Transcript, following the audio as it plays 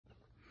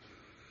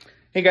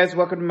Hey guys,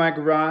 welcome to my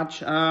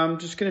garage. I'm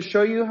just going to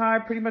show you how I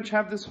pretty much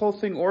have this whole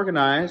thing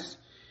organized.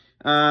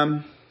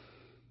 Yeah,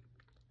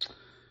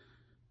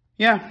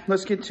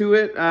 let's get to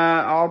it.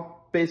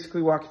 I'll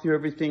basically walk you through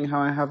everything,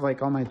 how I have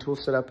like all my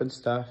tools set up and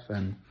stuff,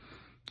 and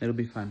it'll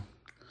be fun.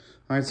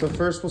 All right, so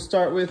first we'll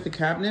start with the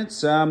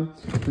cabinets.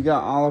 We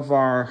got all of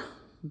our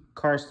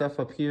car stuff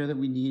up here that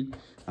we need,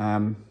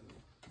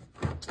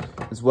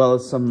 as well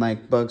as some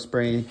like bug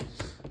spray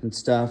and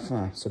stuff,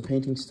 some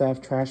painting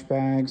stuff, trash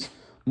bags.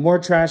 More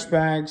trash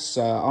bags.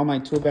 All my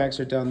tool bags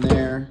are down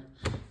there.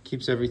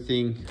 Keeps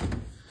everything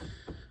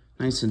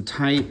nice and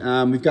tight.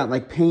 We've got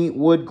like paint,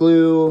 wood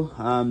glue.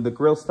 The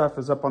grill stuff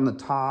is up on the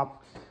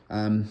top.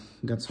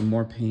 Got some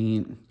more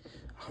paint,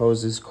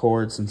 hoses,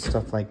 cords, and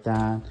stuff like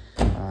that.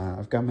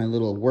 I've got my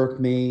little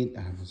workmate.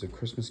 It was a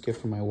Christmas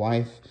gift from my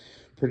wife.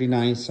 Pretty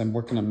nice. I'm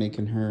working on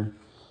making her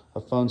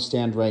a phone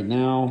stand right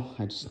now.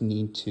 I just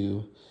need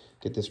to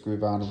get this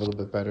groove on a little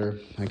bit better.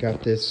 I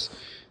got this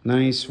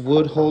nice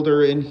wood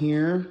holder in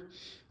here.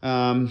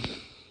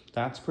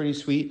 That's pretty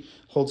sweet.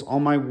 Holds all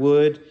my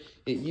wood.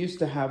 It used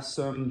to have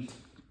some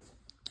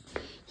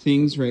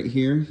things right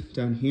here,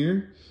 down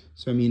here.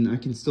 So, I mean, I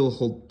can still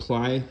hold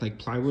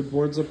plywood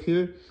boards up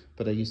here,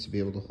 but I used to be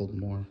able to hold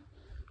more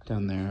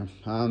down there.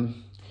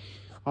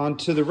 On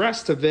to the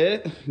rest of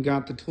it.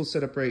 Got the tool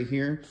set up right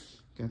here.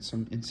 Got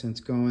some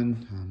incense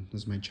going.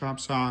 This is my chop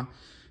saw.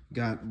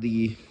 Got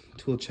the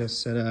tool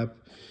chest set up.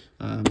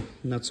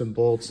 Nuts and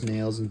bolts,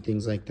 nails, and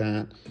things like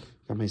that.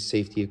 Got my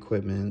safety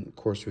equipment. Of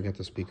course, we got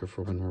the speaker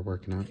for when we're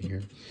working out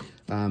here.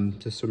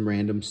 Just some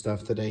random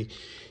stuff that I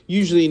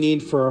usually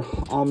need for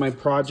all my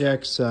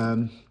projects.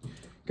 Got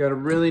a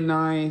really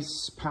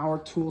nice power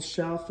tool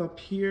shelf up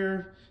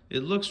here.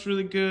 It looks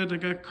really good. I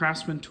got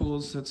Craftsman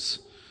tools. That's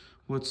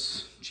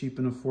what's cheap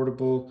and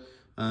affordable.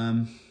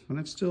 But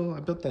I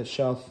built that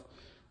shelf,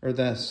 or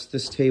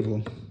this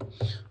table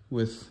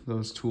with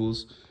those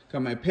tools.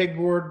 Got my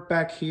pegboard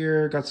back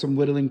here. Got some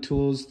whittling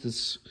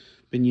tools.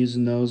 Been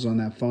using those on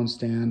that phone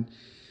stand.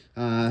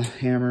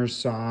 Hammers,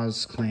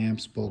 saws,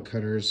 clamps, bolt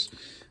cutters.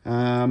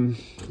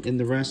 In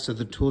the rest of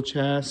the tool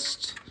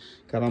chest,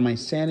 got all my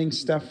sanding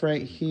stuff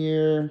right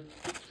here.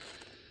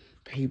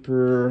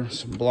 Paper,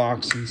 some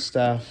blocks and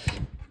stuff.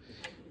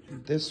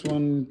 This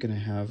one, gonna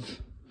have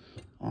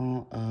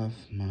all of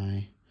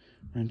my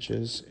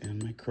wrenches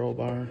and my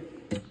crowbar.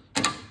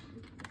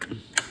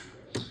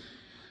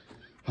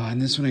 And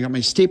this one, I got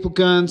my staple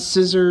gun,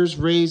 scissors,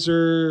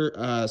 razor,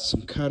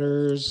 some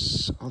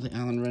cutters, all the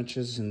Allen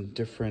wrenches and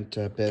different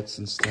bits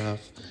and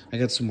stuff. I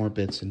got some more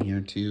bits in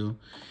here too.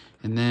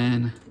 And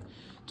then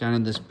down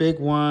in this big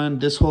one,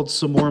 this holds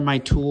some more of my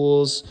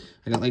tools.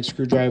 I got like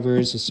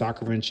screwdrivers, a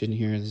socket wrench in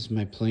here. This is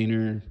my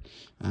planer.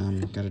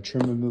 Got a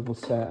trim removal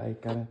set. I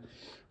gotta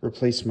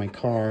replace my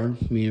car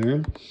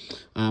mirror.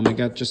 I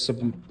got just a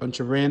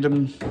bunch of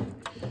random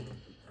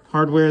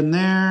hardware in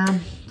there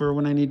for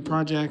when I need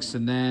projects.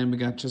 And then we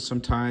got just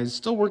some ties.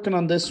 Still working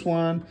on this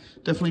one.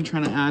 Definitely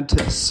trying to add to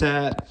the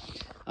set.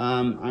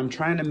 I'm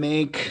trying to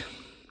make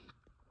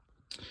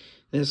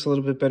this a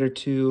little bit better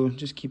too.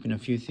 Just keeping a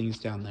few things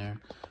down there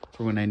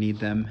for when I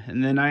need them.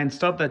 And then I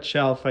installed that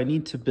shelf. I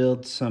need to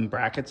build some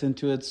brackets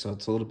into it so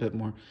it's a little bit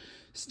more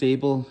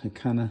stable. It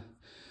kind of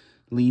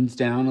leans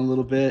down a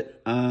little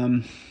bit.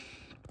 And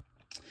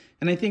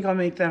I think I'll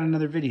make that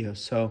another video.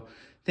 So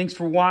thanks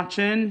for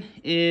watching.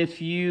 If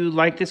you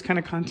like this kind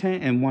of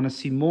content and want to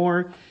see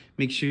more,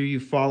 make sure you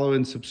follow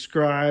and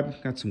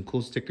subscribe. Got some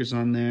cool stickers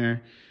on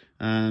there.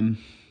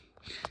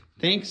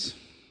 Thanks.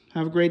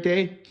 Have a great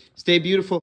day. Stay beautiful.